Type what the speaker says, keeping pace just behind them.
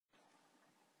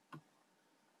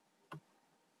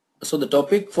So the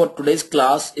topic for today's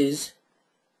class is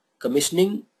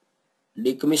commissioning,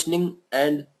 decommissioning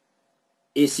and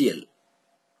ACL.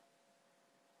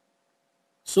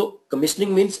 So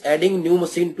commissioning means adding new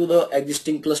machine to the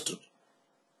existing cluster.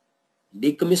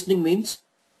 Decommissioning means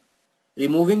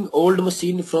removing old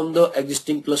machine from the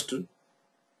existing cluster.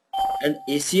 And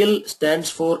ACL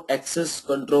stands for Access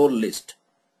Control List,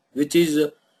 which is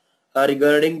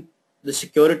regarding the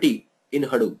security in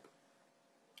Hadoop.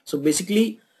 So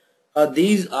basically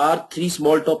these are three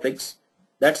small topics.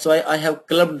 That's why I have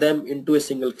clubbed them into a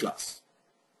single class.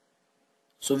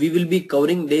 So we will be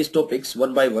covering these topics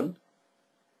one by one.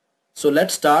 So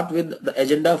let's start with the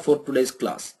agenda for today's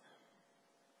class.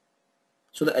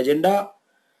 So the agenda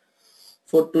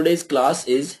for today's class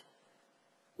is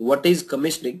what is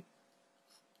commissioning,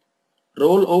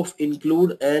 role of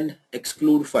include and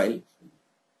exclude file,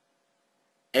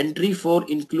 entry for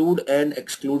include and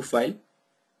exclude file,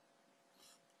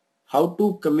 how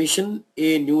to commission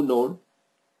a new node,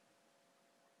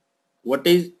 what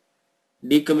is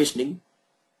decommissioning,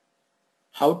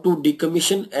 how to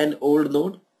decommission an old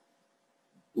node,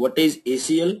 what is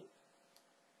ACL,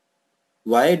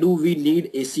 why do we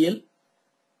need ACL,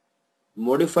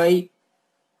 modify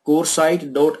core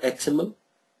site.xml,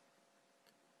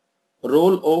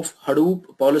 role of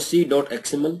Hadoop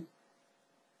policy.xml,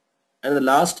 and the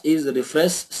last is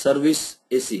refresh service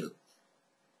ACL.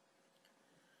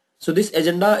 So this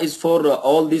agenda is for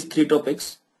all these three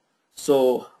topics.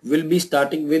 So we'll be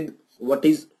starting with what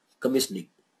is commissioning.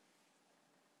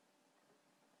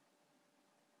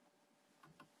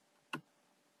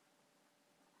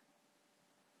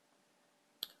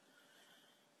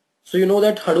 So you know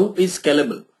that Hadoop is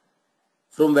scalable.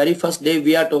 From very first day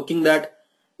we are talking that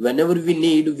whenever we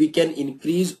need, we can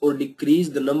increase or decrease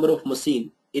the number of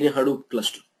machine in a Hadoop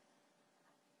cluster.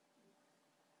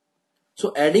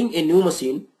 So adding a new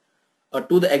machine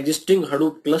to the existing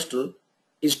Hadoop cluster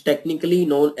is technically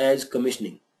known as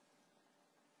commissioning.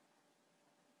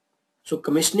 So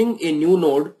commissioning a new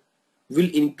node will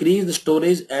increase the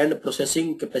storage and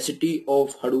processing capacity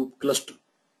of Hadoop cluster.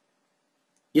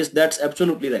 Yes, that's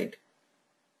absolutely right.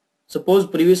 Suppose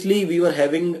previously we were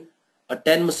having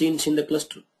 10 machines in the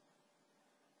cluster,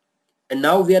 and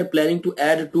now we are planning to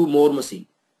add 2 more machines.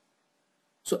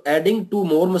 So adding 2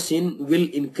 more machines will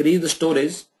increase the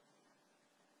storage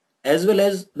as well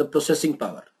as the processing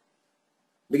power,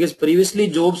 because previously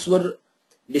jobs were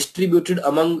distributed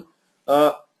among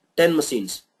 10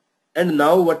 machines, and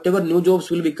now whatever new jobs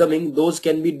will be coming, those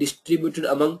can be distributed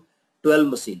among 12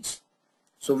 machines.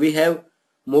 So we have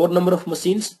more number of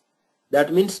machines.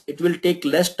 That means it will take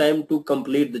less time to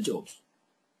complete the jobs.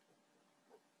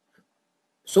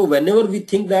 So whenever we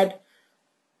think that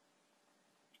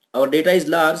our data is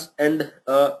large and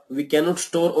we cannot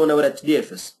store on our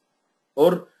HDFS,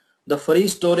 or the free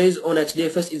storage on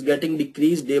HDFS is getting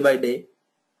decreased day by day,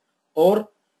 or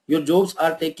your jobs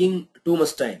are taking too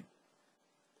much time,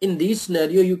 in this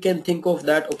scenario you can think of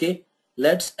that, okay,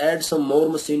 let's add some more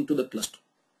machine to the cluster.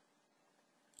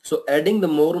 So adding the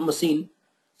more machine,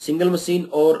 single machine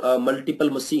or multiple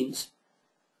machines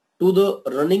to the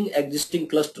running existing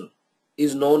cluster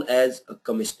is known as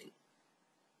commissioning.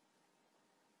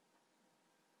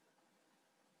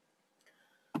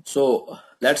 So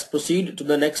let's proceed to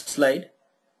the next slide.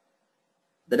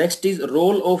 The next is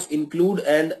role of include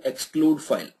and exclude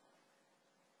file.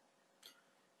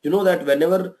 You know that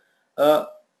whenever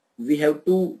we have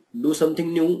to do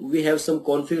something new, we have some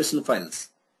configuration files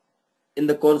in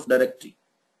the conf directory.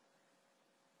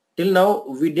 Till now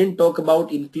we didn't talk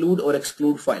about include or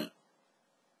exclude file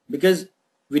because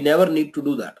we never need to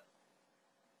do that.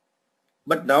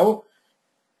 But now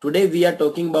today we are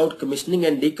talking about commissioning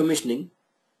and decommissioning.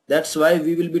 That's why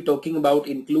we will be talking about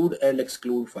include and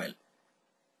exclude file.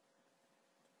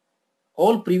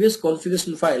 All previous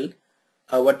configuration file,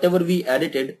 whatever we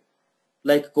edited,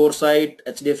 like core site,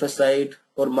 HDFS site,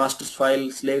 or masters file,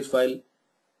 slaves file,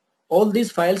 all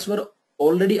these files were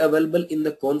already available in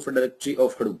the conf directory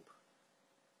of Hadoop.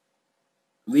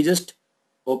 We just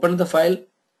opened the file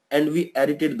and we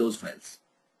edited those files.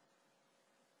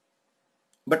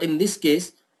 But in this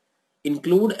case,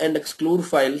 include and exclude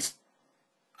files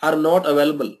are not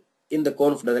available in the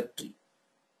conf directory.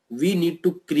 We need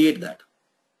to create that.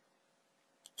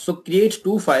 So create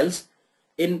 2 files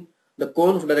in the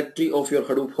conf directory of your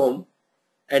Hadoop home,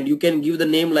 and you can give the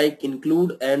name like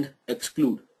include and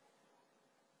exclude.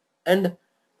 And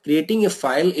creating a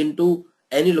file into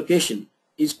any location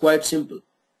is quite simple.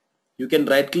 You can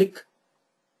right click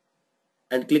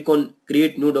and click on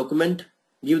create new document,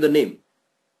 give the name.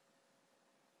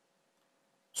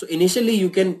 So initially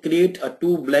you can create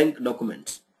 2 blank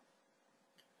documents.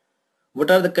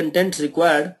 What are the contents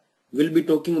required? We'll be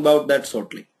talking about that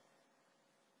shortly.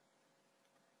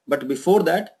 But before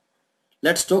that,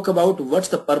 let's talk about what's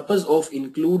the purpose of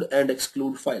include and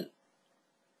exclude file.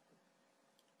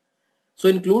 So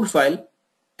include file,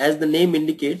 as the name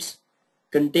indicates,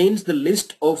 contains the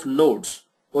list of nodes,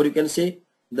 or you can say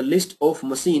the list of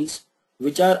machines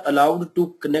which are allowed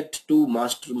to connect to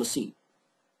master machine.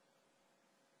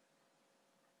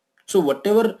 So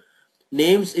whatever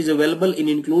names is available in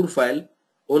include file,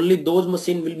 only those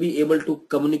machine will be able to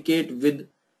communicate with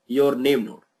your name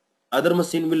node. Other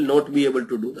machine will not be able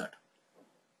to do that.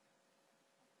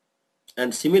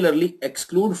 And similarly,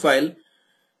 exclude file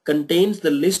contains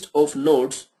the list of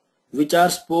nodes which are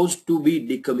supposed to be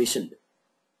decommissioned.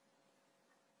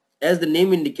 As the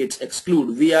name indicates,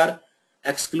 exclude, we are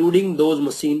excluding those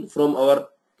machines from our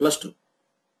cluster.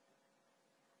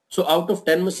 So out of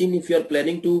 10 machines, if you are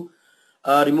planning to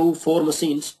remove 4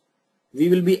 machines, we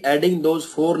will be adding those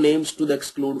 4 names to the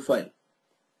exclude file.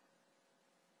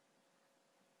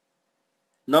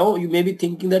 Now you may be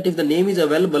thinking that if the name is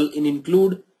available in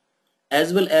include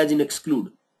as well as in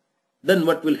exclude, then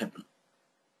what will happen?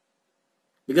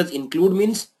 Because include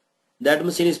means that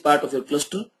machine is part of your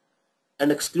cluster,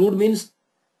 and exclude means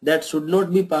that should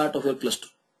not be part of your cluster.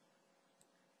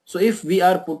 So if we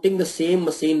are putting the same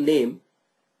machine name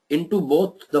into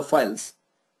both the files,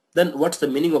 then what's the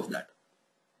meaning of that?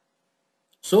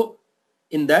 So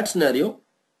in that scenario,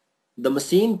 the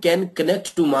machine can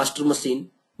connect to master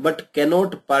machine but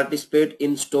cannot participate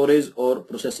in storage or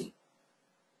processing.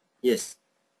 Yes,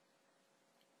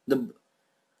 the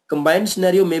combined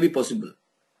scenario may be possible.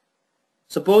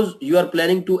 Suppose you are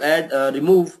planning to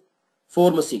remove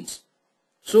 4 machines.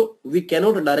 So we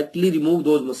cannot directly remove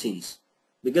those machines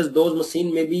because those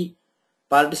machines may be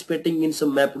participating in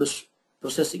some MapReduce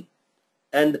processing,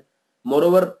 and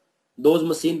moreover those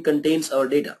machines contains our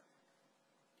data.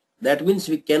 That means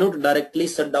we cannot directly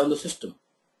shut down the system.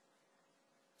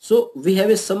 So we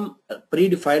have some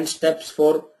predefined steps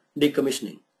for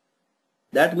decommissioning.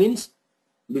 That means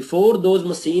before those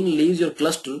machines leaves your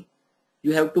cluster,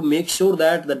 you have to make sure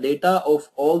that the data of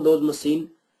all those machines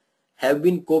have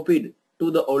been copied to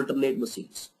the alternate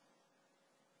machines.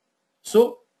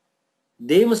 So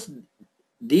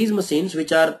these machines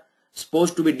which are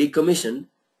supposed to be decommissioned,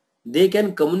 they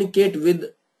can communicate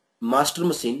with master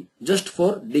machine just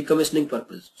for decommissioning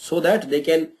purpose, so that they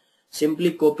can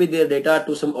simply copy their data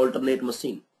to some alternate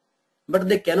machine, but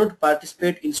they cannot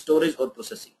participate in storage or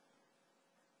processing.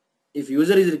 If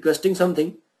user is requesting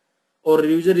something, or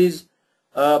user is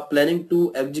planning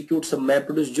to execute some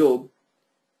MapReduce job,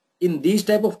 in these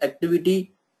type of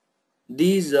activity,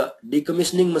 these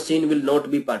decommissioning machine will not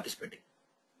be participating.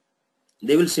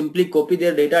 They will simply copy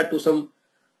their data to some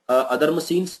other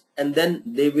machines, and then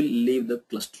they will leave the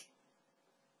cluster.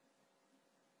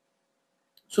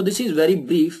 So this is very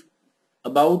brief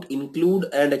about include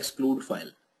and exclude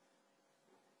file.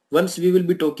 Once we will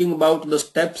be talking about the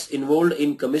steps involved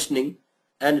in commissioning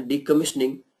and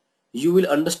decommissioning, you will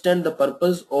understand the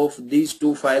purpose of these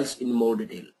two files in more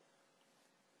detail.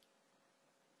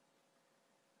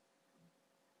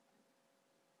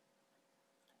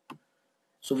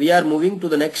 So we are moving to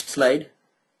the next slide.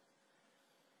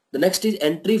 The next is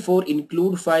entry for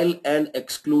include file and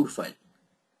exclude file.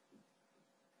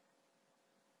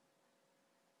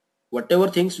 Whatever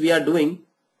things we are doing,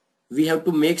 we have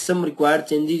to make some required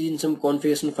changes in some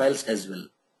configuration files as well.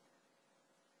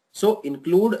 So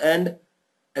include and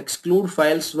exclude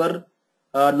files were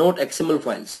not XML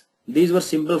files. These were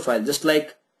simple files just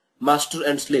like master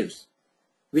and slaves,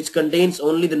 which contains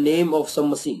only the name of some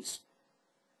machines.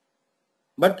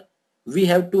 But we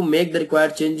have to make the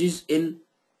required changes in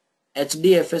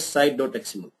hdfs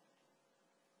site.xml.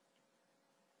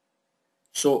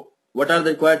 So what are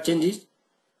the required changes?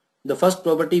 The first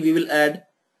property we will add,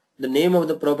 the name of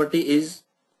the property is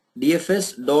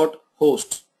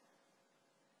dfs.hosts,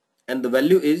 and the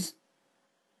value is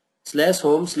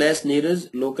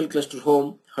 /home/nearest local cluster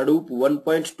home Hadoop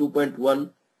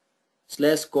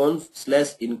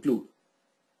 1.2.1/conf/include,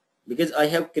 because I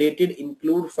have created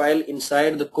include file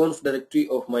inside the conf directory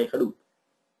of my Hadoop.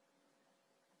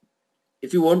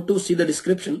 If you want to see the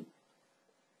description,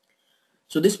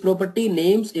 so this property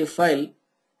names a file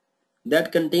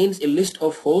that contains a list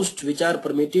of hosts which are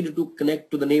permitted to connect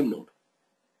to the name node.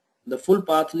 The full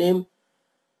path name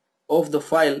of the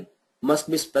file must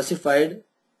be specified.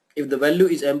 If the value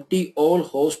is empty, all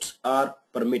hosts are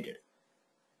permitted.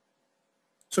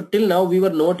 So till now we were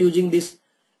not using this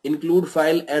include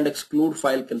file and exclude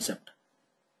file concept.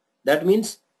 That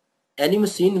means any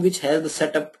machine which has the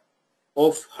setup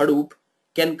of Hadoop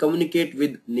can communicate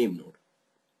with name node.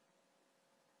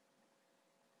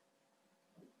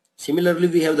 Similarly,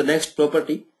 we have the next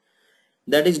property,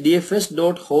 that is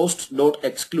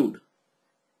dfs.host.exclude.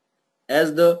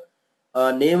 As the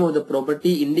name of the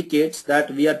property indicates,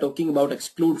 that we are talking about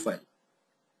exclude file,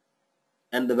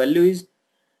 and the value is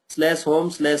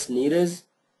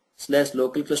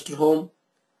 /home/nearest/local cluster home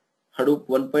Hadoop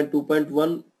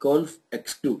 1.2.1 conf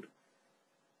exclude.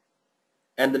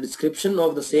 And the description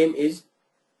of the same is,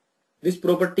 this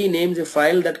property names a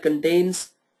file that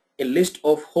contains a list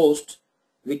of hosts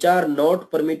which are not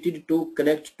permitted to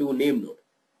connect to name node.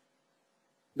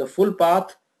 The full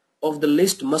path of the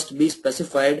list must be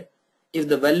specified. If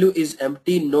the value is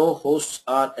empty, no hosts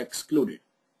are excluded.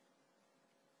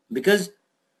 Because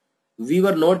we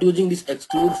were not using this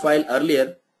exclude file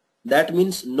earlier, that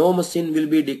means no machine will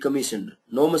be decommissioned,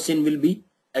 no machine will be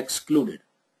excluded.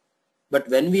 But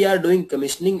when we are doing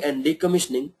commissioning and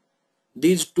decommissioning,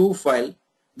 these two files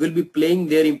will be playing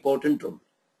their important role.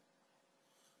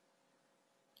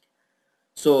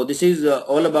 So this is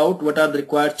all about what are the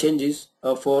required changes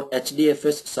for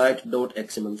HDFS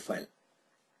site.xml file.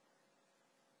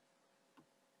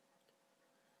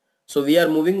 So we are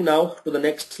moving now to the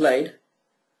next slide,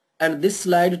 and this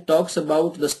slide talks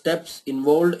about the steps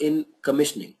involved in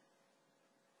commissioning.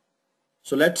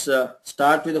 So let's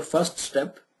start with the first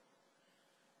step.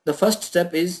 The first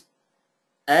step is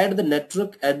add the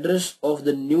network address of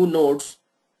the new nodes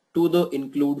to the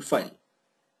include file.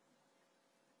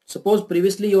 Suppose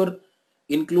previously your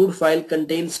include file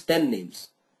contains 10 names.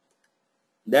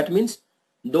 That means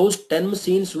those 10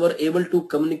 machines were able to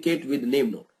communicate with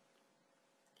name node.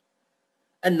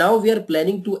 And now we are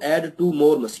planning to add 2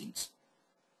 more machines.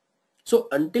 So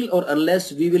until or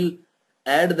unless we will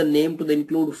add the name to the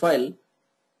include file,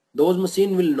 those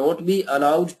machines will not be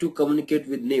allowed to communicate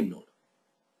with name node.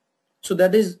 So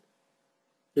that is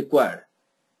required.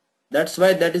 That's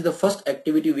why that is the first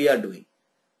activity we are doing.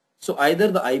 So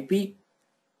either the IP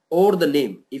or the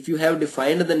name, if you have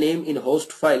defined the name in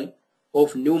host file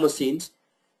of new machines,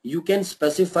 you can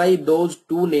specify those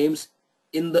 2 names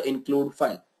in the include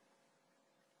file.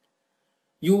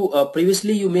 You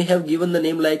previously you may have given the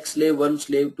name like slave 1,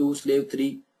 slave 2, slave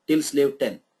 3 till slave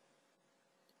 10.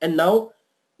 And now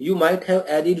you might have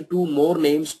added 2 more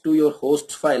names to your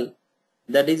host file,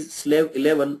 that is slave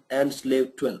 11 and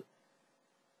slave 12.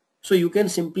 So you can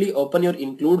simply open your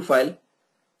include file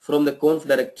from the conf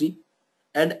directory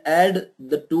and add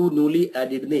the 2 newly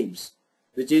added names,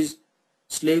 which is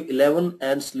slave 11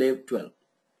 and slave 12.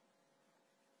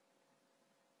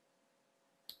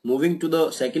 Moving to the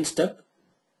second step,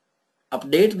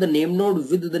 update the name node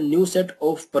with the new set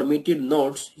of permitted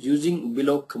nodes using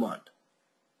below command.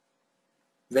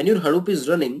 When your Hadoop is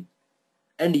running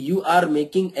and you are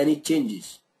making any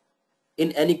changes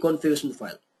in any configuration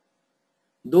file,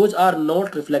 those are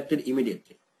not reflected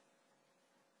immediately.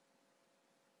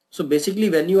 So basically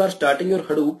when you are starting your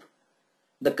Hadoop,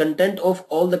 the content of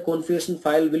all the configuration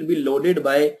file will be loaded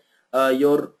by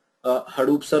your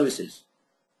Hadoop services.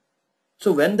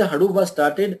 So when the Hadoop was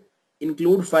started,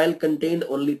 include file contained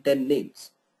only 10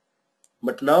 names.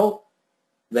 But now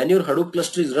when your Hadoop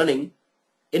cluster is running,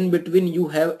 in between you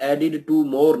have added 2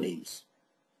 more names.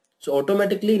 So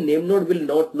automatically name node will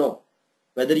not know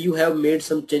whether you have made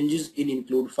some changes in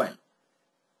include file.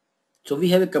 So we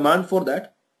have a command for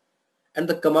that, and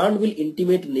the command will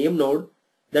intimate name node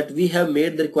that we have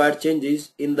made the required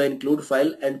changes in the include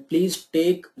file and please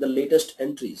take the latest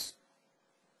entries.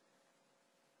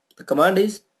 The command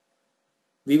is,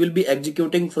 we will be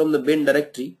executing from the bin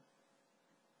directory,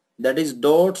 that is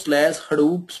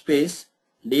 /hadoop space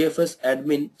dfs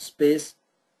admin space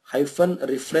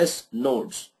 -refresh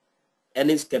nodes, n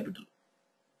is capital.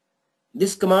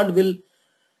 This command will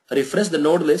refresh the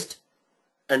node list,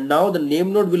 and now the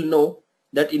name node will know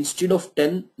that instead of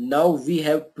 10 now we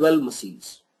have 12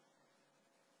 machines.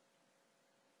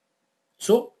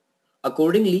 So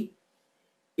accordingly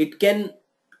it can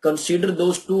consider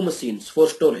those 2 machines for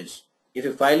storage. If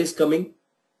a file is coming,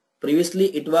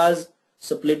 previously it was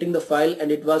splitting the file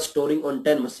and it was storing on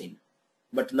 10 machine.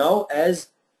 But now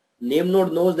as name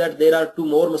node knows that there are 2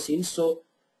 more machines, so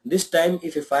this time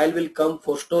if a file will come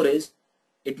for storage,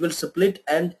 it will split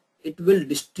and it will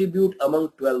distribute among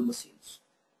 12 machines.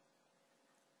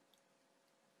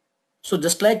 So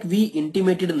just like we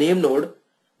intimated name node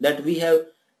that we have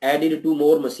added 2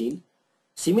 more machines,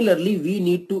 similarly we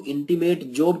need to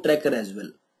intimate job tracker as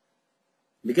well,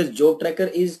 because job tracker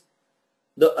is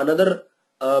the another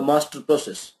master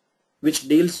process which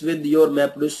deals with your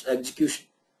MapReduce execution.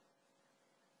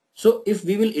 So if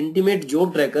we will intimate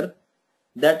job tracker,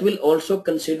 that will also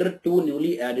consider 2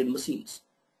 newly added machines.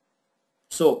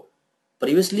 So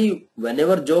previously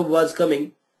whenever job was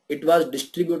coming, it was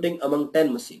distributing among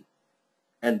 10 machines.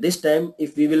 And this time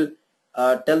if we will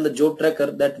tell the job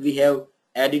tracker that we have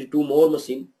added 2 more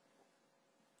machines,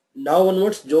 now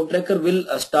onwards job tracker will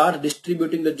start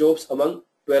distributing the jobs among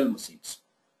 12 machines.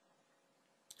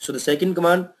 So the second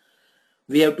command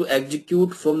we have to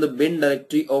execute from the bin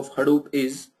directory of Hadoop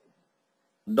is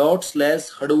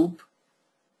 /Hadoop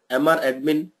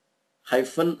mradmin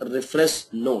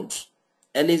 -refresh nodes.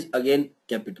 N is again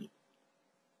capital.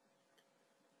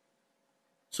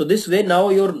 So this way now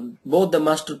both the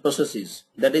master processes,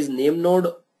 that is name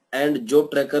node and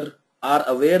job tracker, are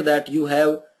aware that you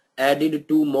have added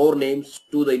 2 more names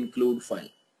to the include file.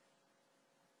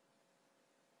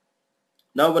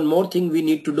 Now one more thing we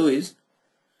need to do is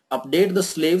update the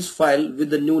slaves file with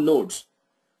the new nodes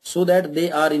so that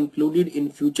they are included in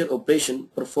future operation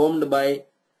performed by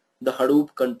the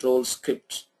Hadoop control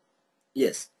scripts.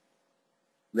 Yes,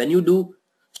 when you do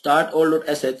start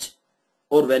all.sh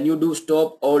or when you do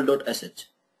stop all.sh,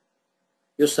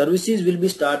 your services will be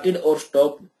started or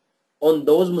stopped on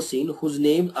those machines whose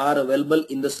names are available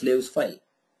in the slaves file.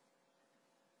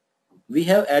 We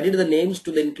have added the names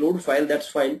to the include file, that's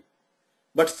fine,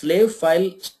 but slave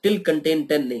file still contain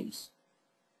 10 names.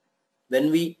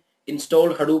 When we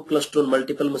installed Hadoop cluster on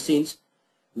multiple machines,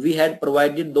 we had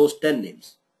provided those 10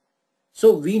 names.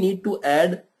 So we need to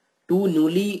add 2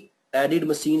 newly added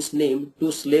machines name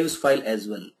to slaves file as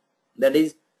well, that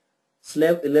is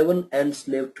slave 11 and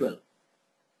slave 12.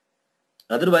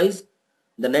 Otherwise,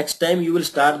 the next time you will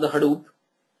start the Hadoop,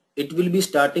 it will be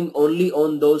starting only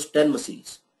on those 10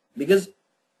 machines because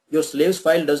your slaves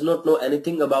file does not know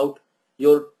anything about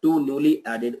your 2 newly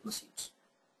added machines.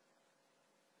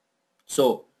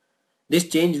 So this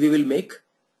change we will make.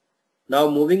 Now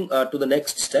moving to the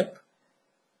next step.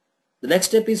 The next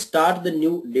step is start the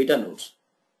new data nodes.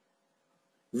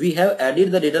 We have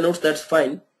added the data nodes, that's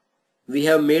fine. We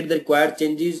have made the required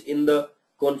changes in the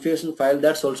configuration file,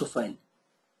 that's also fine.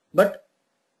 But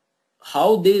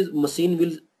how this machine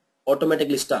will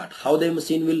automatically start, how the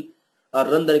machine will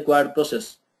run the required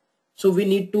process, so we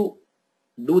need to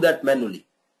do that manually.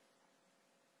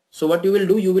 So what you will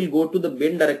do, you will go to the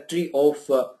bin directory of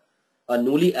a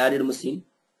newly added machine,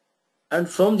 and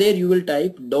from there you will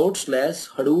type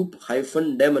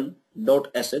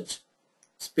 /hadoop-daemon.sh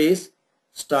space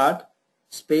start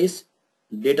space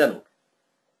data node.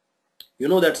 You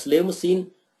know that slave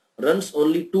machine runs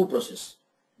only 2 processes,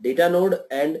 data node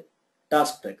and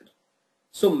task tracker.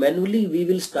 So manually we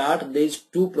will start these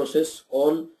 2 processes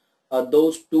on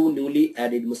those 2 newly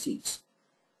added machines.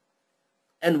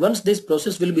 And once this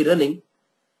process will be running,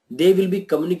 they will be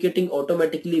communicating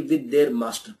automatically with their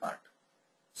master part.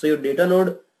 So your data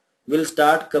node will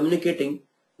start communicating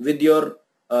with your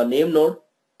name node,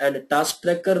 and task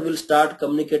tracker will start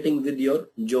communicating with your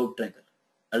job tracker.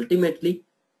 Ultimately,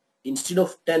 instead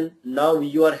of 10, now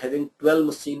you are having 12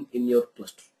 machines in your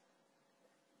cluster.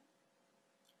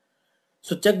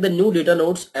 So check the new data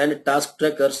nodes and task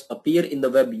trackers appear in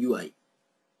the web UI.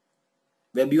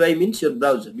 Web UI means your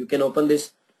browser. You can open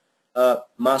this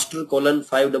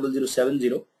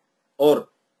master:50070, or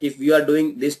if you are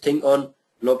doing this thing on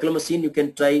local machine, you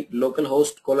can try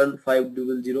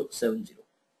localhost:50070.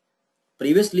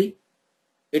 Previously,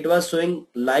 it was showing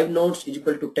live nodes is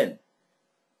equal to 10.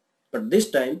 But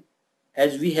this time,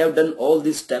 as we have done all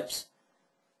these steps,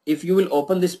 if you will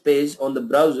open this page on the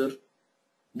browser,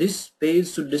 this page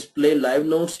should display live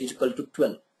nodes is equal to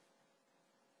 12.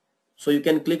 So you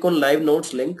can click on live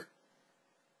nodes link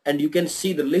and you can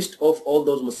see the list of all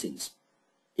those machines.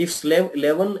 If slave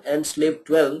 11 and slave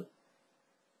 12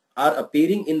 are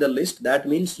appearing in the list, that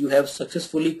means you have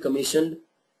successfully commissioned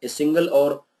a single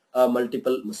or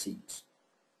multiple machines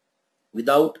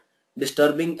without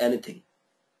disturbing anything.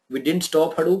 We didn't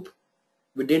stop Hadoop,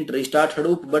 we didn't restart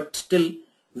Hadoop, but still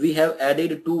we have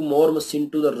added 2 more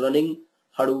machines to the running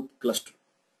Hadoop cluster.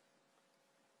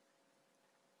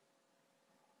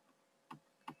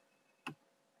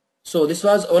 So this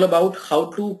was all about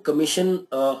how to commission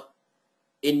a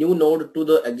new node to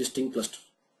the existing cluster.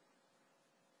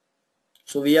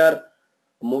 So we are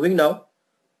moving now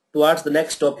towards the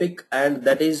next topic, and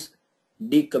that is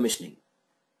decommissioning.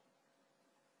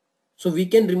 So we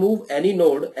can remove any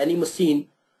node, any machine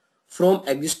from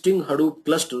existing Hadoop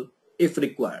cluster if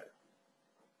required.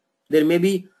 There may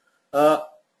be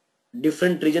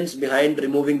different reasons behind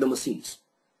removing the machines.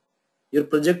 Your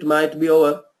project might be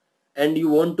over and you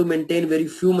want to maintain very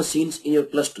few machines in your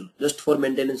cluster just for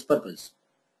maintenance purpose.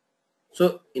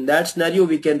 So in that scenario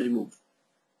we can remove.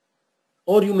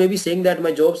 Or you may be saying that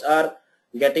my jobs are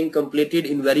getting completed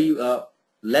in very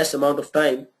less amount of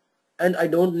time and I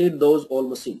don't need those all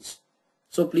machines.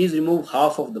 So please remove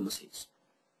half of the machines.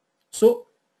 So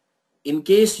in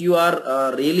case you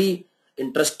are really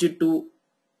interested to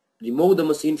remove the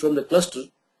machine from the cluster,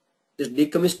 this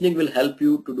decommissioning will help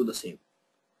you to do the same.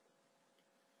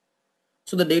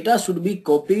 So the data should be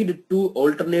copied to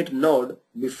alternate node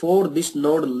before this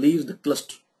node leaves the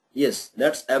cluster. Yes,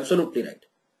 that's absolutely right.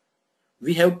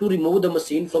 We have to remove the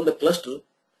machine from the cluster,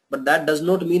 but that does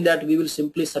not mean that we will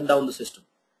simply shut down the system.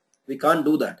 We can't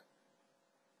do that,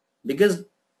 because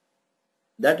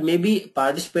that may be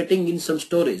participating in some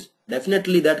storage.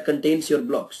 Definitely that contains your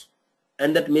blocks,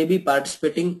 and that may be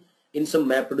participating in some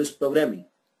MapReduce programming.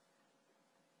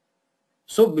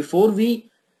 So before we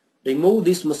remove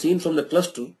this machine from the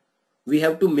cluster, we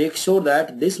have to make sure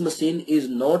that this machine is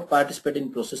not participating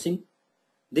in processing.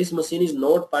 This machine is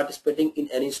not participating in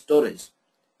any storage,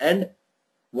 and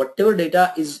whatever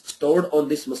data is stored on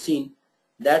this machine,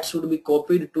 that should be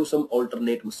copied to some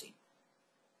alternate machine,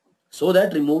 so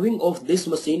that removing of this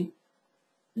machine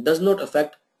does not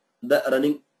affect the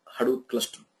running Hadoop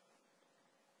cluster.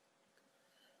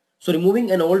 So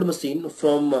removing an old machine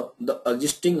from the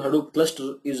existing Hadoop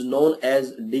cluster is known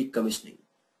as decommissioning.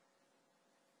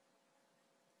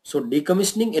 So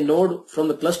decommissioning a node from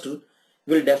the cluster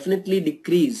will definitely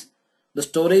decrease the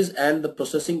storage and the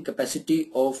processing capacity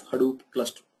of Hadoop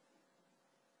cluster,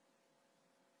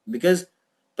 because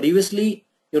previously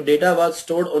your data was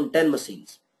stored on 10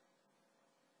 machines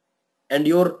and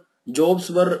your jobs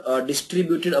were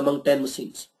distributed among 10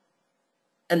 machines,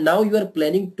 and now you are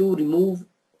planning to remove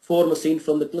 4 machines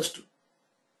from the cluster.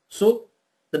 So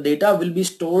the data will be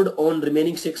stored on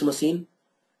remaining 6 machines,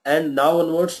 and now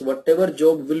onwards whatever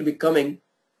job will be coming,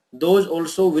 those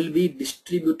also will be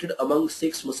distributed among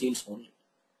 6 machines only.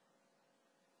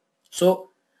 So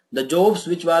the jobs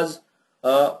which was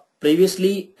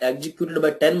previously executed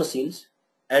by 10 machines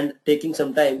and taking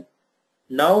some time,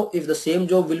 now if the same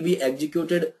job will be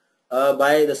executed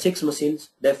by the 6 machines,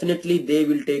 definitely they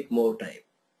will take more time.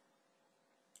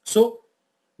 So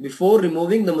before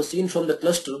removing the machine from the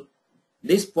cluster,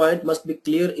 this point must be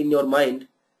clear in your mind,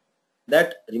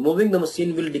 that removing the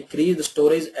machine will decrease the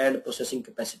storage and processing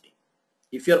capacity.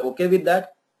 If you are okay with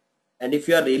that, and if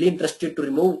you are really interested to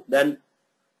remove, then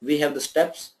we have the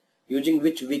steps using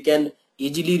which we can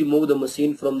easily remove the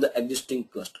machine from the existing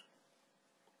cluster.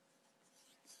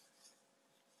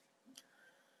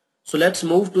 So let's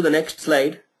move to the next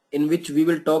slide, in which we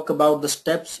will talk about the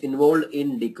steps involved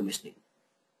in decommissioning.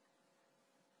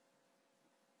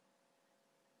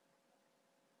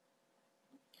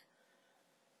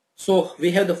 So we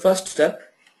have the first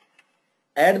step: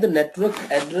 add the network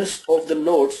address of the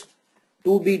nodes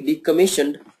to be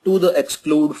decommissioned to the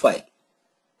exclude file.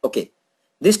 Okay,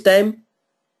 this time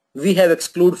we have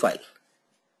exclude file.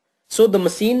 So the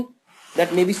machine,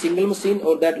 that may be single machine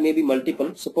or that may be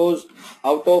multiple. Suppose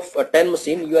out of 10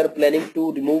 machine you are planning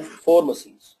to remove 4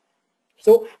 machines.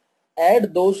 So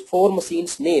add those 4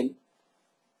 machines name,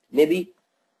 maybe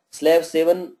slave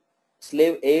 7,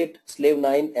 slave 8, slave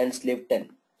 9 and slave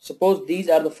 10. Suppose these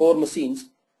are the 4 machines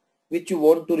which you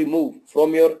want to remove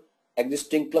from your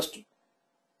existing cluster.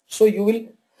 So you will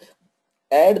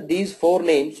add these 4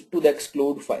 names to the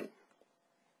exclude file.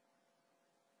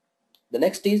 The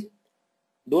next is,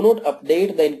 do not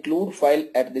update the include file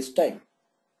at this time.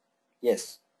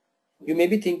 Yes, you may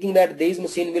be thinking that these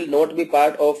machines will not be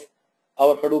part of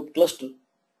our Hadoop cluster,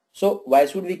 so why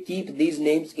should we keep these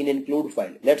names in include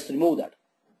file? Let's remove that.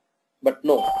 But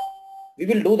no, we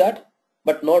will do that,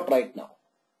 but not right now.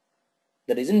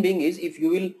 The reason being is, if you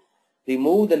will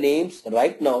remove the names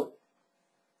right now,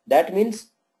 that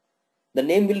means the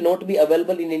name will not be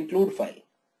available in include file,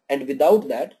 and without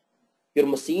that your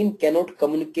machine cannot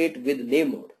communicate with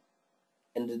name node,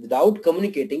 and without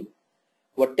communicating,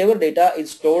 whatever data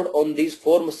is stored on these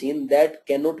 4 machines, that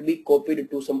cannot be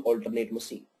copied to some alternate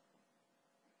machine,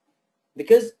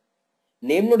 because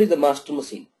name node is the master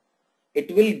machine.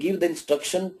 It will give the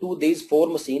instruction to these 4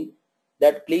 machines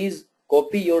that please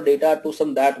copy your data to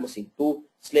some that machine, to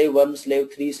slave 1,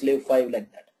 slave 3, slave 5,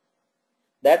 like that.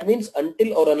 That means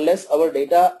until or unless our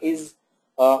data is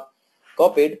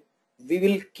copied, we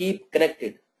will keep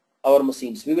connected our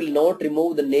machines. We will not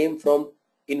remove the name from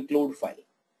include file.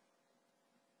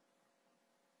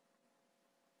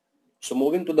 So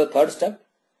moving to the third step,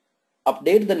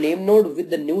 update the name node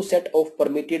with the new set of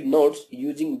permitted nodes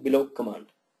using below command.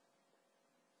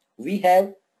 We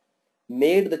have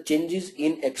made the changes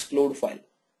in exclude file.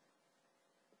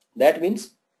 That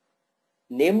means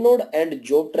name node and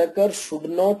job tracker should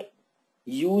not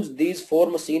use these 4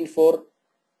 machines for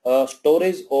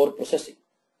storage or processing.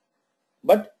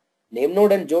 But name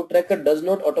node and job tracker does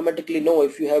not automatically know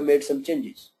if you have made some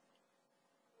changes.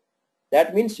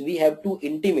 That means we have to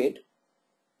intimate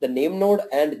the name node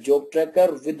and job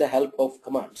tracker with the help of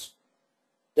commands,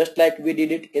 just like we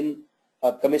did it in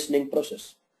a commissioning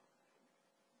process.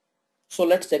 So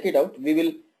let's check it out. We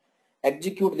will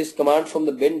execute this command from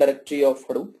the bin directory of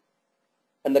Hadoop,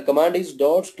 and the command is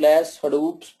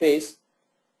 /hadoop space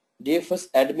dfs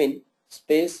admin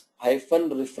space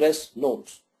 -refresh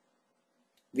nodes.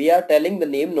 We are telling the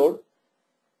name node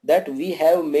that we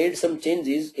have made some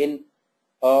changes in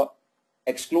a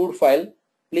exclude file.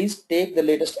 Please take the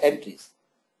latest entries.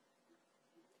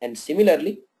 And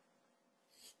similarly,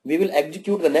 we will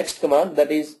execute the next command,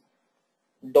 that is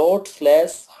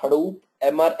 /hadoop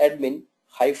mradmin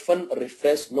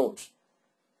 -refresh nodes,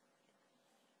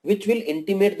 which will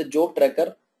intimate the job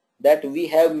tracker that we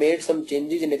have made some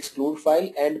changes in exclude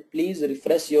file and please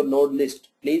refresh your node list.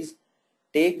 Please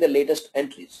take the latest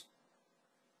entries.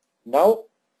 Now,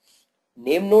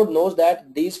 name node knows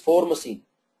that these 4 machines,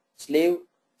 slave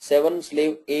 7,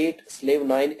 slave 8, slave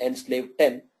 9 and slave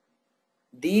 10,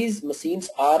 these machines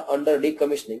are under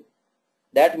decommissioning.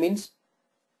 That means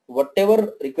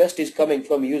whatever request is coming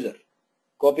from user,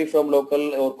 copy from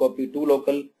local or copy to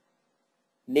local,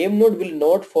 name node will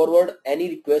not forward any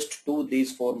request to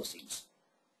these 4 machines,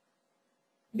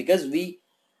 because we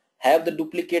have the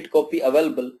duplicate copy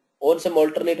available on some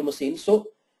alternate machine. So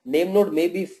name node may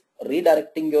be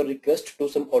redirecting your request to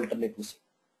some alternate machine.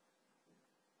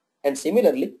 And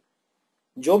similarly,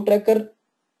 job tracker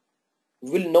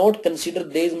will not consider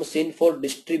these machine for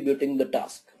distributing the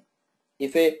task.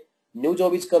 If a new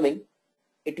job is coming,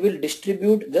 it will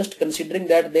distribute just considering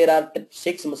that there are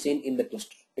 6 machines in the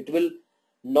cluster. It will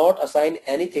not assign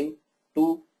anything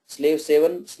to slave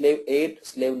 7, slave 8,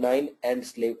 slave 9 and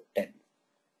slave 10.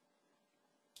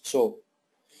 So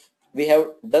we have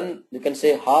done, you can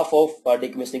say, half of our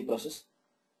decommissioning process.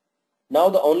 Now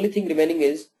the only thing remaining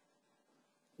is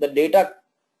the data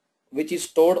which is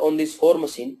stored on this 4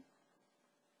 machine,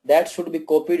 that should be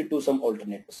copied to some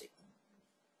alternate machine.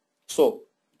 So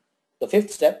the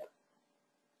 5th step,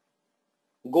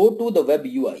 go to the web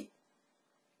UI,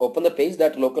 open the page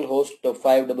that localhost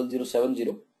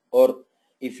 50070, or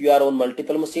if you are on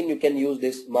multiple machine, you can use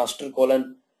this master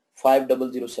colon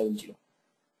 50070.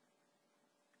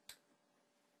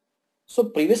 So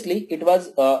previously it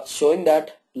was showing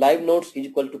that live nodes is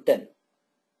equal to 10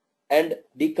 and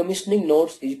decommissioning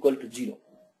nodes is equal to 0.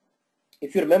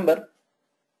 If you remember,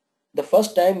 the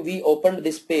first time we opened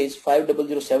this page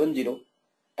 50070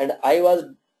 and I was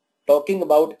talking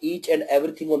about each and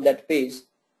everything on that page,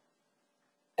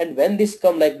 and when this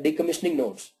come like decommissioning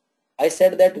nodes, I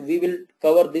said that we will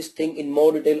cover this thing in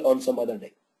more detail on some other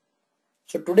day.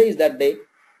 So today is that day.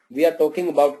 We are talking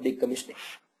about decommissioning.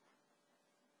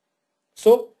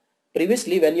 So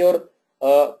previously when your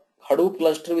Hadoop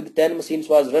cluster with 10 machines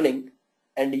was running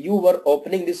and you were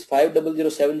opening this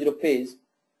 50070 page,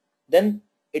 then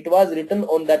it was written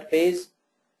on that page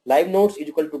live nodes is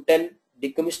equal to 10,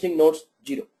 decommissioning nodes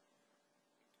 0.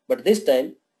 But this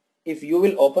time if you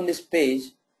will open this page,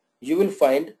 you will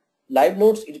find live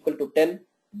nodes is equal to 10,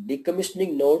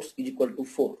 decommissioning nodes is equal to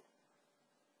 4,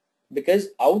 because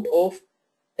out of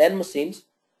 10 machines,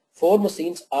 4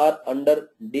 machines are under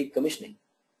decommissioning.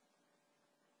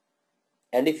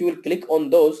 And if you will click on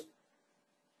those,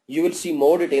 you will see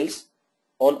more details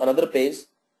on another page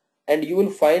and you will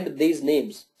find these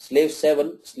names, slave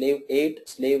 7, slave 8,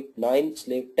 slave 9,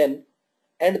 slave 10,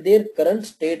 and their current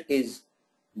state is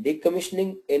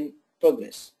decommissioning in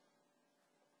progress.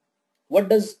 What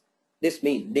does this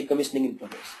mean, decommissioning in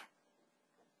progress?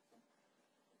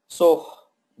 So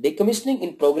decommissioning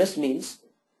in progress means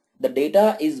the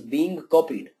data is being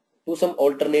copied to some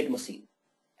alternate machine,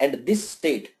 and this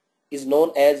state is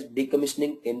known as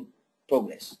decommissioning in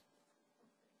progress.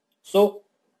 So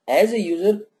as a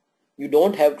user, you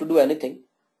don't have to do anything.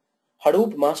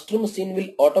 Hadoop master machine will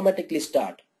automatically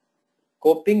start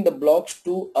copying the blocks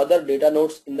to other data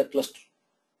nodes in the cluster.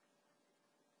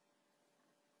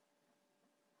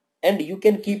 And you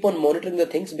can keep on monitoring the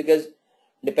things, because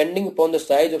depending upon the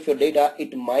size of your data,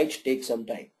 it might take some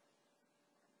time.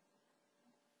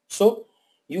 So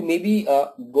you may be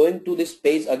going to this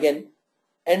page again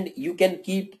and you can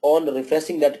keep on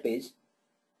refreshing that page.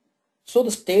 So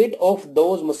the state of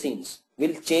those machines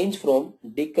will change from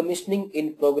decommissioning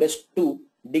in progress to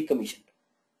decommissioned.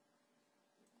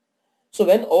 So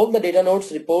when all the data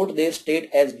nodes report their state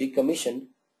as decommissioned,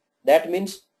 that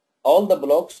means all the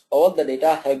blocks, all the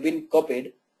data have been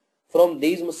copied from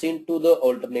these machines to the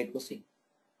alternate machine.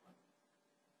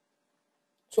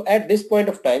 So at this point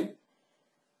of time,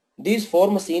 these 4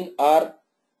 machines are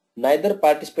neither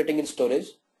participating in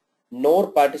storage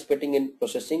nor participating in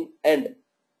processing, and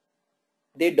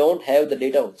they don't have the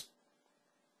data also.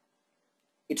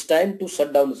 it's time to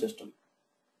shut down the system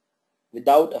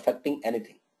without affecting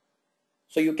anything.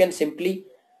 So you can simply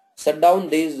shut down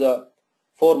these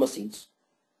 4 machines.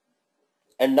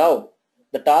 And now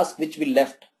the task which we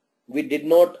left, we did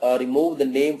not remove the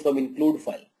name from include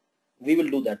file. We will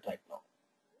do that right now.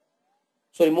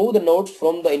 So remove the nodes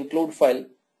from the include file,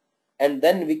 and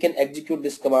then we can execute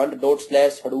this command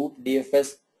 /hadoop dfs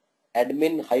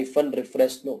admin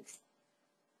 -refresh nodes,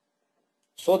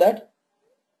 so that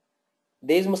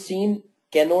this machine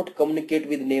cannot communicate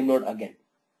with name node again.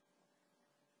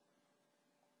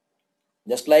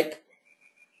 Just like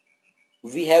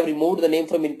we have removed the name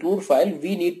from include file,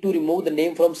 we need to remove the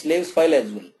name from slaves file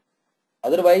as well.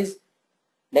 Otherwise,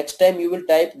 next time you will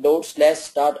type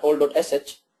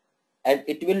 /start_all.sh and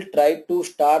it will try to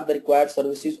start the required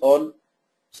services on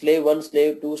slave 1,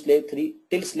 slave 2, slave 3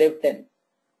 till slave 10.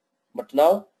 But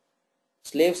now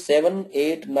slave 7,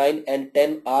 8, 9 and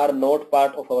 10 are not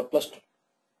part of our cluster.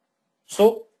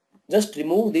 So just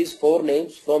remove these 4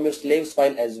 names from your slaves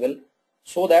file as well,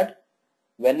 so that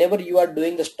whenever you are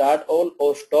doing the start all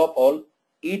or stop all,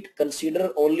 it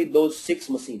consider only those 6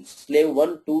 machines, slave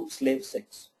 1 to slave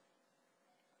 6.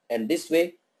 And this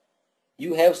way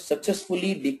you have successfully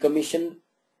decommissioned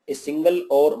a single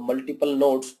or multiple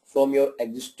nodes from your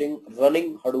existing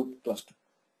running Hadoop cluster.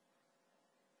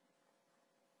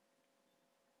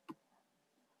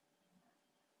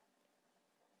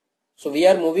 So we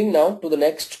are moving now to the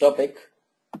next topic,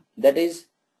 that is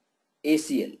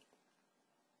ACL.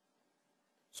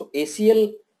 So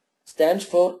ACL stands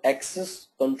for Access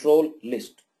Control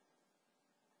List.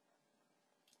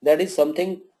 That is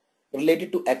something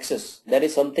related to access. That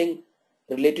is something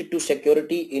related to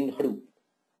security in Hadoop.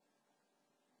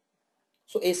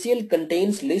 So ACL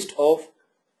contains list of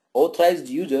authorized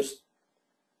users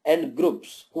and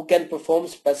groups who can perform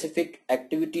specific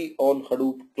activity on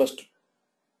Hadoop cluster.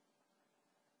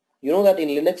 You know that in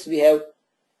Linux we have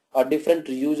different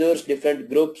users, different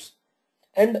groups,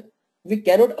 and we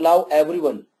cannot allow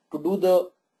everyone to do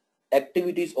the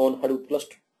activities on Hadoop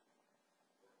cluster.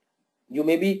 You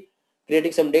may be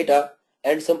creating some data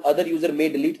and some other user may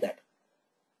delete that.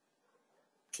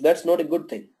 So that's not a good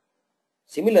thing.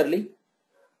 Similarly,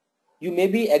 you may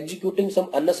be executing some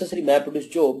unnecessary MapReduce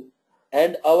job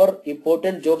and our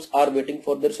important jobs are waiting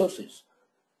for the resources.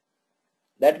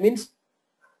 That means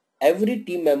every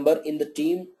team member in the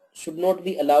team should not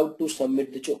be allowed to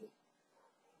submit the job.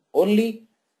 Only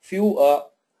few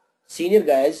senior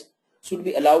guys should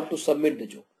be allowed to submit the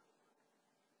job.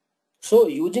 So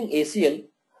using ACL,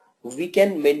 we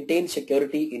can maintain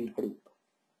security in Hadoop.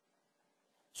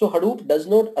 So Hadoop does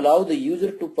not allow the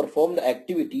user to perform the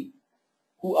activity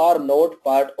who are not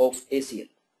part of ACL.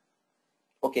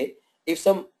 Okay, if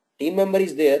some team member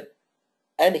is there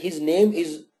and his name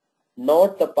is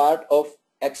not the part of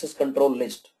access control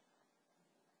list,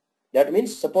 that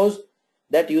means suppose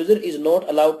that user is not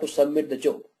allowed to submit the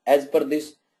job as per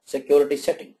this security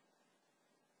setting.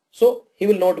 So he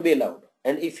will not be allowed,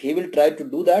 and if he will try to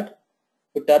do that,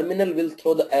 the terminal will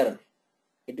throw the error.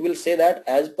 It will say that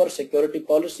as per security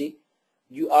policy,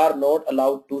 you are not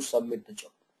allowed to submit the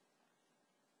job.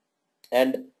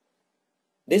 And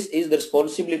this is the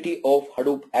responsibility of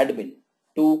Hadoop admin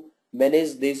to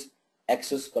manage this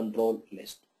access control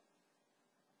list.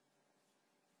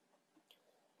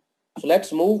 So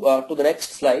let's move to the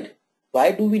next slide.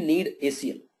 Why do we need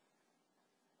ACL?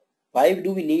 Why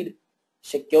do we need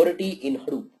security in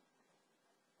Hadoop?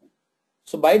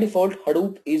 So by default,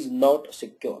 Hadoop is not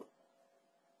secure.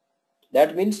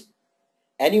 That means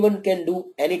anyone can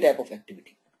do any type of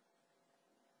activity.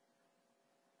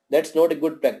 That's not a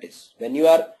good practice. When you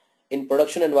are in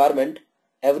production environment,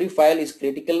 every file is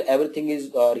critical, everything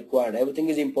is required, everything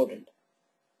is important.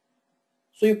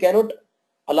 So you cannot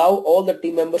allow all the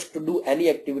team members to do any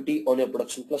activity on your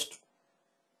production cluster.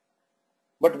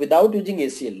 But without using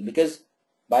ACL, because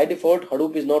by default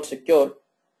Hadoop is not secure,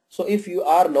 so if you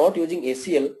are not using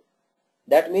ACL,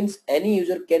 that means any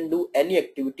user can do any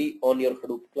activity on your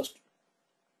Hadoop cluster.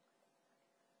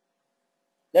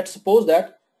 Let's suppose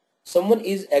that someone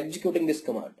is executing this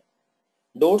command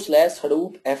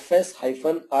 /hadoop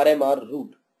fs-rmr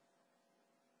root.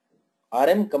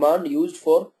 rm command used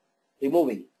for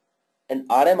removing and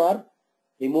rmr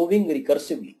removing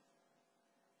recursively.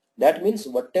 That means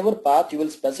whatever path you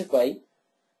will specify,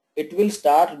 it will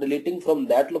start deleting from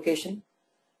that location.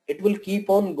 It will keep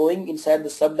on going inside the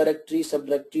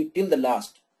subdirectory till the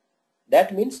last.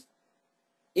 That means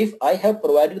if I have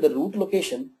provided the root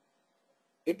location,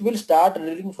 it will start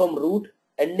reading from root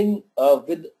ending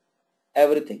with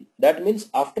everything. That means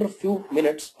after a few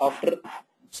minutes, after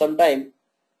some time,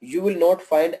 you will not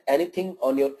find anything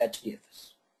on your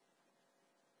HDFS.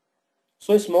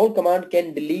 So a small command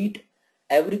can delete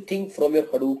everything from your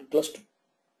Hadoop cluster.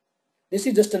 This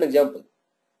is just an example.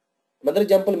 Another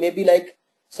example may be like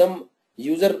some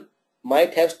user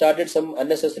might have started some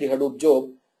unnecessary Hadoop job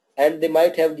and they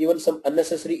might have given some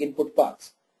unnecessary input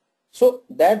paths. So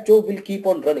that job will keep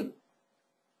on running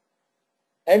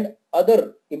and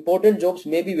other important jobs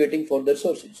may be waiting for their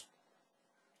resources.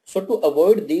 So to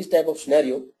avoid these type of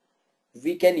scenario,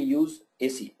 we can use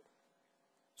ACL.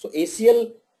 So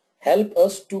ACL help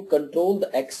us to control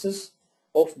the access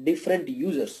of different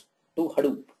users to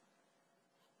Hadoop.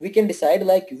 We can decide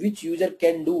like which user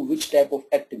can do which type of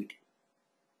activity.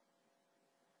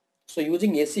 So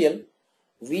using ACL,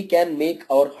 we can make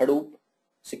our Hadoop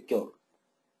secure.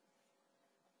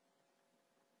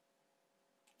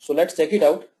 So let's check it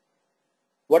out.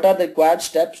 What are the required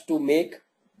steps to make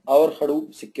our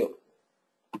Hadoop secure?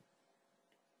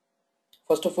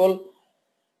 First of all,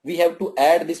 we have to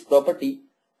add this property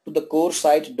to the core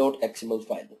site.xml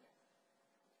file.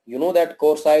 You know that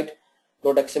core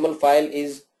site.xml file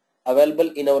is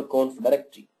available in our conf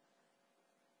directory.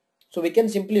 So we can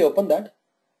simply open that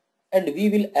and we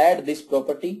will add this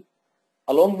property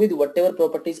along with whatever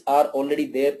properties are already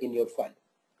there in your file.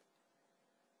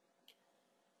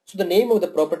 So the name of the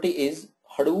property is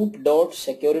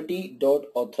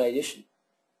hadoop.security.authorization.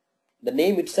 The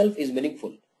name itself is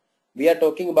meaningful. We are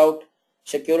talking about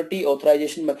security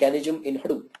authorization mechanism in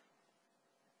Hadoop.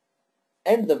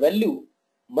 And the value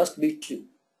must be true.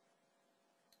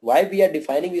 Why we are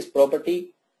defining this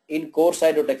property in core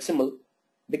site.xml?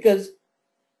 Because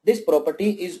this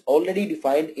property is already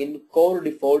defined in core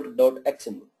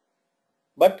default.xml.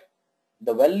 But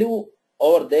the value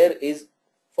over there is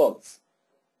false.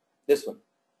 This one,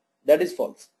 that is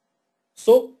false.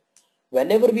 So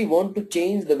whenever we want to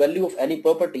change the value of any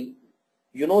property,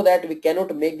 you know that we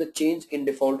cannot make the change in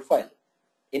default file.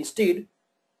 Instead,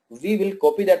 we will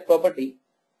copy that property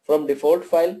from default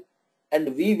file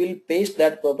and we will paste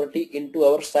that property into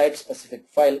our site specific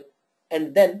file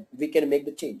and then we can make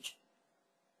the change.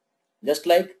 Just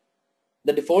like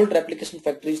the default replication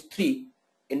factor is 3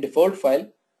 in default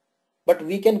file, but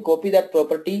we can copy that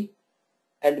property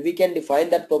and we can define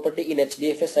that property in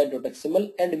hdfs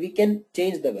site.xml and we can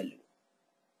change the value.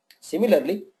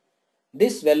 Similarly,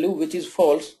 this value which is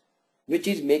false, which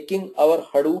is making our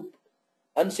Hadoop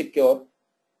unsecure,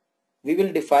 we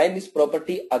will define this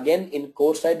property again in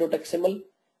core site.xml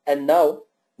and now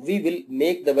we will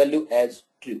make the value as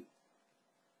true.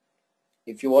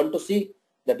 If you want to see,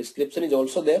 the description is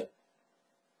also there.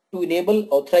 To enable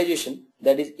authorization,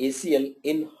 that is ACL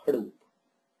in Hadoop.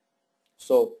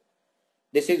 So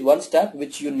this is one step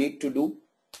which you need to do.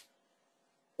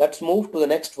 Let's move to the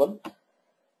next one.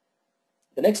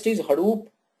 The next is Hadoop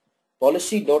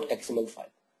policy.xml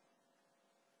file.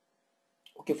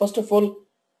 Okay, first of all,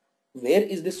 where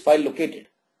is this file located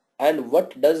and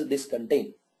what does this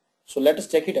contain? So let us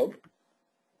check it out.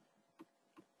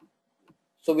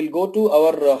 So we'll go to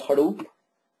our Hadoop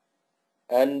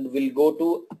and we'll go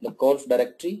to the conf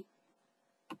directory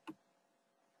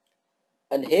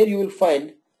and here you will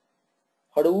find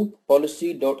Hadoop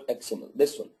policy.xml,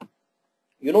 this one.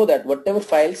 You know that whatever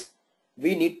files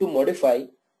we need to modify,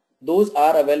 those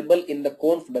are available in the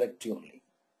conf directory only.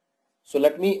 So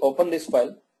let me open this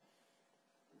file.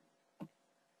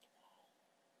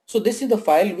 So this is the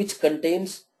file which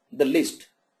contains the list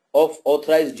of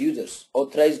authorized users,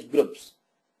 authorized groups.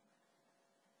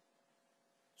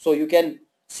 So you can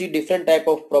see different type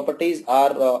of properties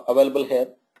are available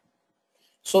here.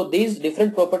 So these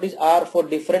different properties are for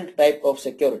different type of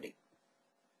security.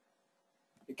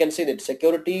 You can see that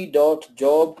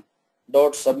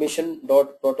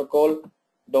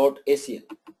security.job.submission.protocol.acl.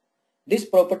 This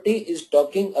property is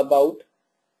talking about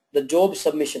the job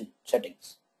submission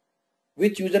settings.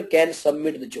 Which user can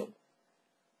submit the job.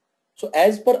 So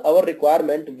as per our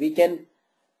requirement, we can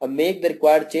make the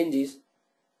required changes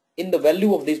in the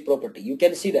value of this property. You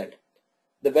can see that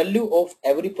the value of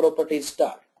every property is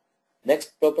star.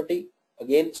 Next property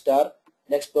again star.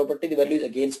 Next property the value is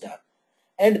again star.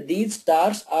 And these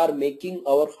stars are making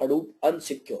our Hadoop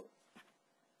unsecure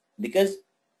because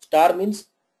star means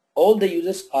all the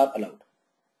users are allowed.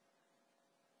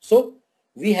 So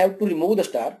we have to remove the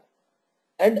star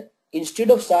and instead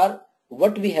of star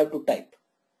what we have to type.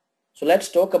 So let's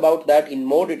talk about that in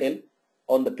more detail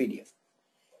on the PDF.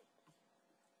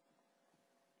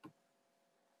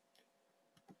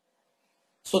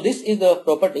 So this is the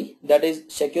property, that is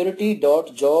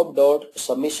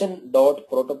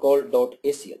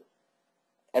security.job.submission.protocol.acl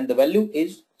and the value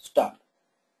is star.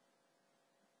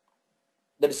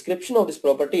 The description of this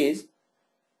property is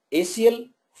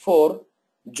ACL for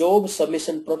job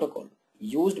submission protocol.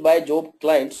 used by job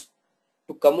clients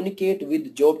to communicate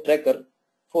with job tracker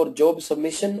for job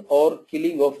submission or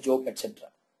killing of job, etc.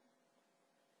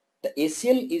 The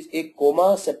ACL is a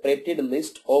comma separated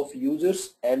list of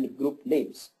users and group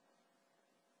names.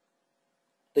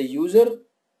 The user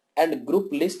and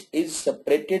group list is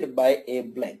separated by a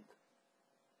blank.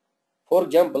 For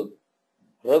example,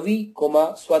 Ravi,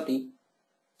 Swati,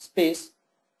 space,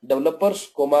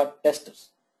 developers,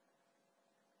 testers.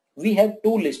 We have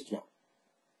two lists now.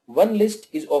 One list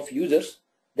is of users,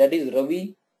 that is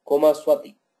Ravi,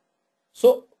 Swati.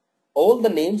 So all the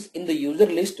names in the user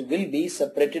list will be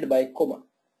separated by comma.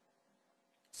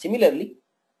 Similarly,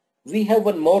 we have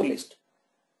one more list,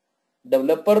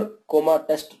 developer,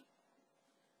 tester.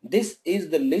 This is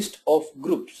the list of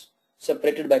groups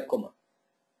separated by comma.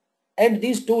 And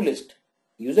these two lists,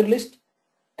 user list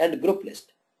and group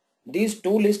list, these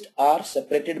two lists are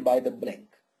separated by the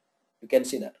blank. You can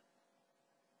see that.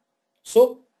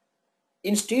 So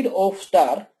instead of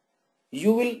star,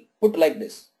 you will put like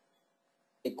this: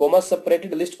 a comma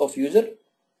separated list of user,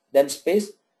 then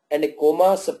space, and a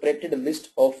comma separated list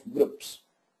of groups.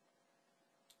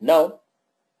 Now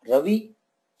Ravi,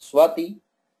 Swati,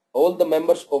 all the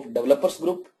members of developers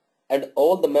group and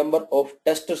all the members of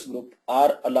testers group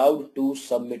are allowed to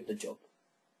submit the job.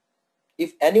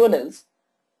 If anyone else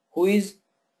who is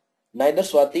neither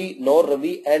Swati nor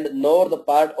Ravi and nor the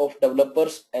part of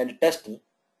developers and tester,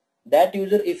 that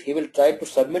user, if he will try to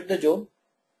submit the job,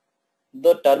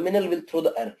 the terminal will throw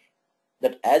the error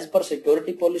that as per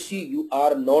security policy you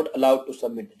are not allowed to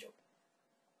submit the job.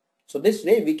 So this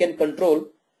way we can control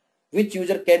which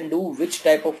user can do which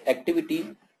type of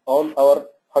activity on our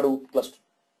Hadoop cluster.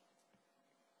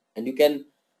 And you can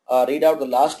read out the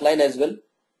last line as well.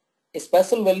 A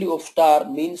special value of star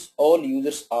means all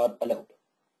users are allowed.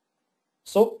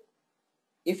 So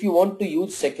if you want to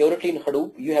use security in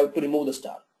Hadoop, you have to remove the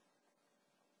star.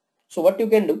 So what you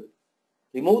can do,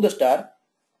 remove the star,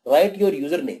 write your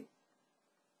username.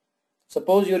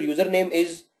 Suppose your username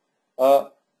is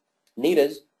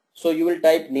Neeraj, so you will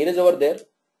type Neeraj over there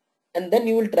and then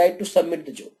you will try to submit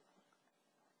the job.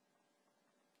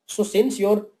 So since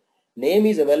your name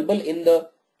is available in the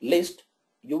list,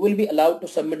 you will be allowed to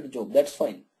submit the job. That's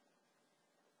fine.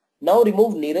 Now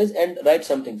remove Neeraj and write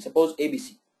something, suppose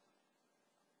ABC.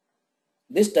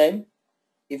 This time,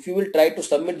 if you will try to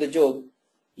submit the job,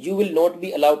 you will not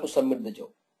be allowed to submit the job,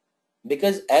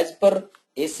 because as per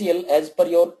ACL, as per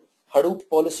your Hadoop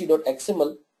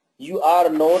policy.xml, you are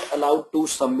not allowed to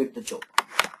submit the job.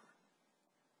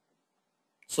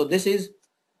 So this is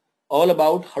all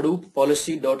about Hadoop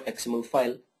policy.xml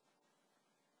file.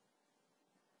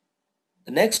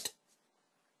 The next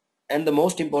and the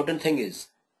most important thing is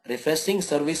refreshing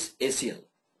service ACL.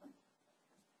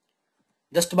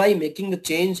 Just by making the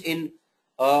change in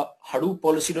Hadoop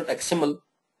policy.xml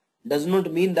does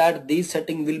not mean that these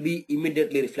settings will be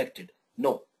immediately reflected.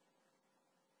 No.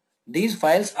 These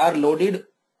files are loaded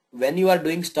when you are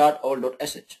doing start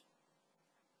all.sh.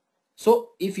 So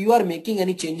if you are making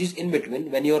any changes in between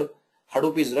when your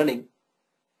Hadoop is running,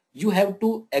 you have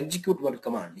to execute one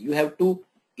command. You have to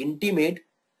intimate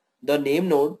the name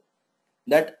node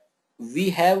that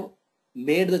we have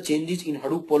made the changes in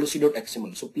Hadoop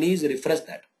policy.xml. So please refresh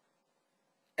that.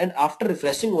 And after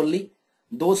refreshing only,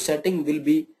 those settings will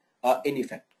be in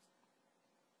effect.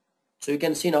 So you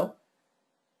can see now,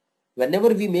 whenever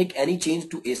we make any change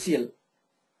to ACL,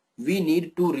 we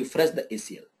need to refresh the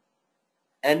ACL.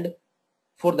 And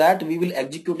for that we will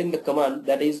executing the command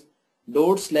that is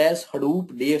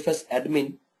 /Hadoop DFS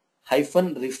admin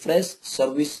 -refresh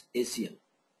service ACL.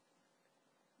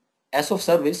 S of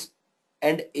service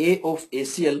and A of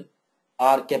ACL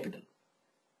are capital.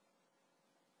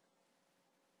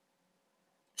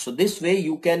 So this way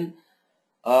you can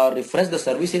refresh the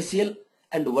service ACL,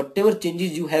 and whatever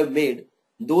changes you have made,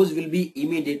 those will be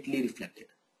immediately reflected.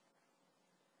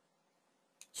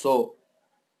 So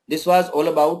this was all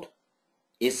about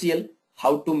ACL,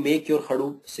 how to make your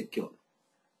Hadoop secure.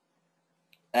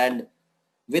 And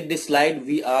with this slide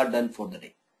we are done for the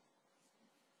day.